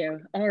 Thank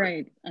you. All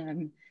right.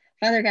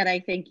 Father God, I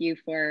thank you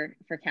for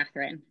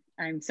Catherine.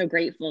 I'm so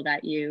grateful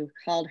that you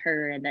called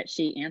her and that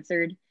she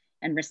answered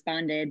and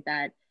responded,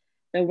 that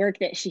the work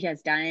that she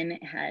has done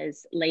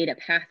has laid a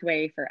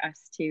pathway for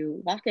us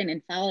to walk in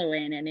and follow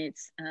in. And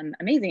it's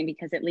amazing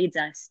because it leads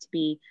us to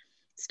be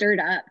stirred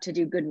up to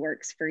do good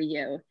works for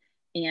you.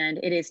 And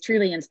it is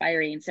truly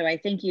inspiring. So I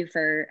thank you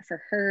for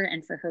her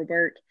and for her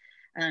work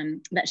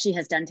that she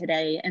has done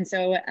today. And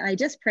so I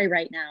just pray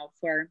right now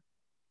for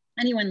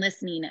anyone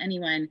listening,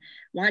 anyone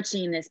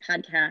watching this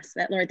podcast,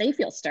 that Lord, they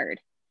feel stirred,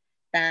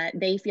 that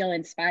they feel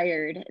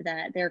inspired,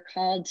 that they're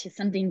called to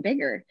something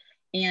bigger,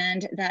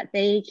 and that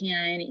they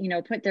can, you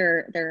know, put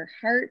their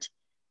heart,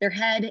 their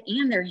head,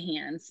 and their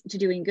hands to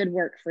doing good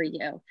work for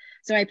you.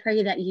 So I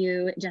pray that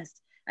you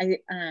just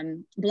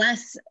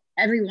bless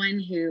everyone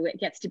who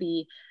gets to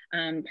be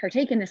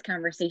partake in this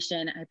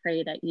conversation. I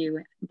pray that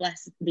you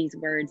bless these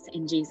words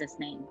in Jesus'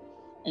 name.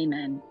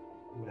 Amen.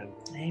 Amen.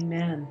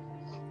 Amen.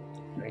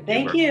 Thank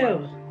Thank very you.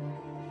 much.